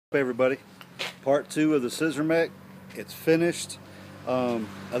Hey everybody, part 2 of the scissor mech. It's finished,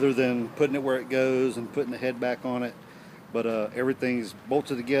 other than putting it where it goes and putting the head back on it, but everything's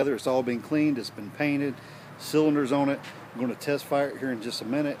bolted together. It's all been cleaned, it's been painted, cylinders on it. I'm going to test fire it here in just a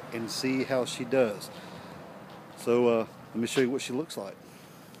minute and see how she does. So let me show you what she looks like.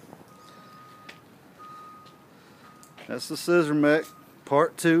 That's the scissor mech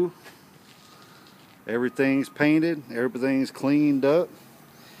part 2. Everything's painted, everything's cleaned up.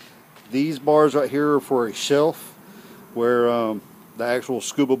 These bars right here are for a shelf where the actual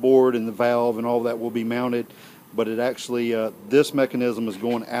scuba board and the valve and all that will be mounted, but it actually this mechanism is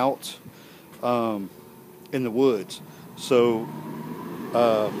going out in the woods. So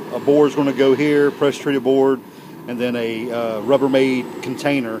a board is going to go here, pressure treated board, and then a Rubbermaid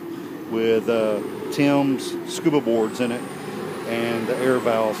container with Tim's scuba boards in it and the air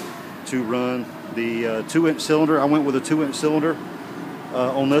valve to run the 2-inch cylinder. I went with a 2-inch cylinder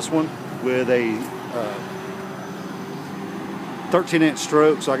on this one with a 13-inch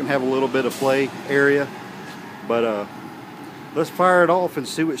stroke so I can have a little bit of play area. But let's fire it off and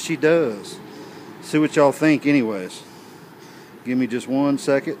see what she does. See what y'all think anyways. Give me just 1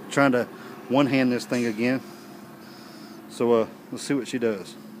 second. Trying to one-hand this thing again. So let's see what she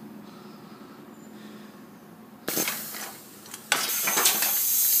does.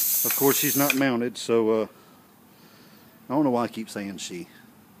 Of course she's not mounted, so I don't know why I keep saying she.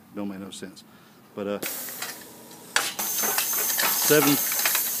 Don't make no sense. But 7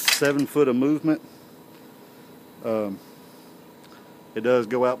 foot of movement. It does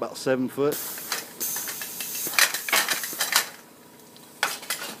go out about 7 foot.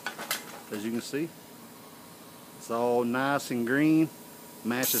 As you can see, it's all nice and green.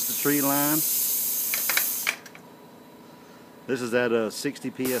 Matches the tree line. This is at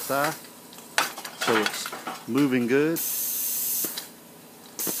 60 psi, so it's moving good.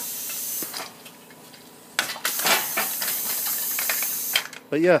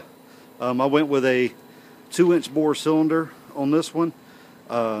 But yeah, I went with a 2-inch bore cylinder on this one,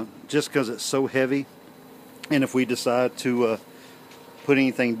 just because it's so heavy. And if we decide to put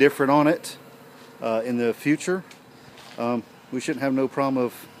anything different on it in the future, we shouldn't have no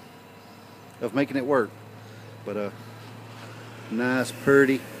problem of making it work. But nice,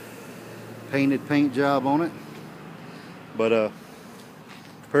 pretty painted paint job on it, but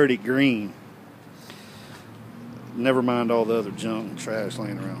pretty green. Never mind all the other junk and trash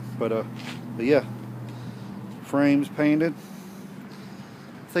laying around. But yeah, frames painted.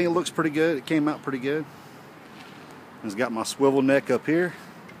 I think it looks pretty good. It came out pretty good. It's got my swivel neck up here.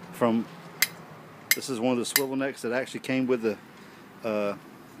 This is one of the swivel necks that actually came with the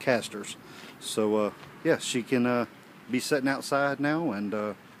casters. So yeah, she can be sitting outside now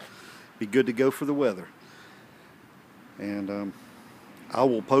and be good to go for the weather. And I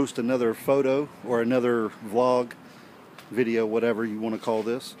will post another photo or another vlog video, whatever you want to call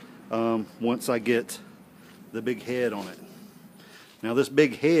this, once I get the big head on it. Now this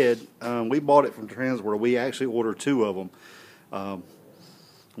big head, we bought it from Transworld. We actually ordered 2 of them.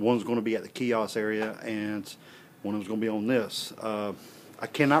 One's going to be at the kiosk area and one of them's going to be on this. I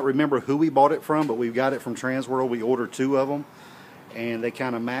cannot remember who we bought it from, but we got it from Transworld. We ordered 2 of them, and they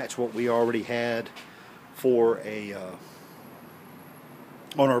kind of match what we already had for a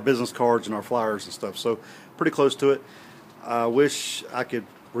on our business cards and our flyers and stuff. So pretty close to it. I wish I could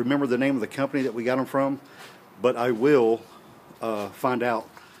remember the name of the company that we got them from, but I will find out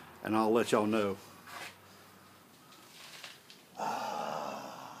and I'll let y'all know.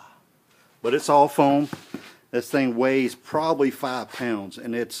 But it's all foam. This thing weighs probably 5 pounds,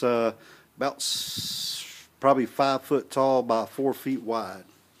 and it's about probably 5 foot tall by 4 feet wide.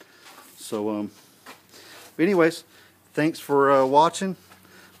 So, anyways, thanks for watching.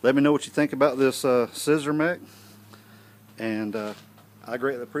 Let me know what you think about this scissor mech, and I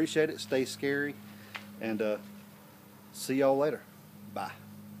greatly appreciate it. Stay scary, and see y'all later. Bye.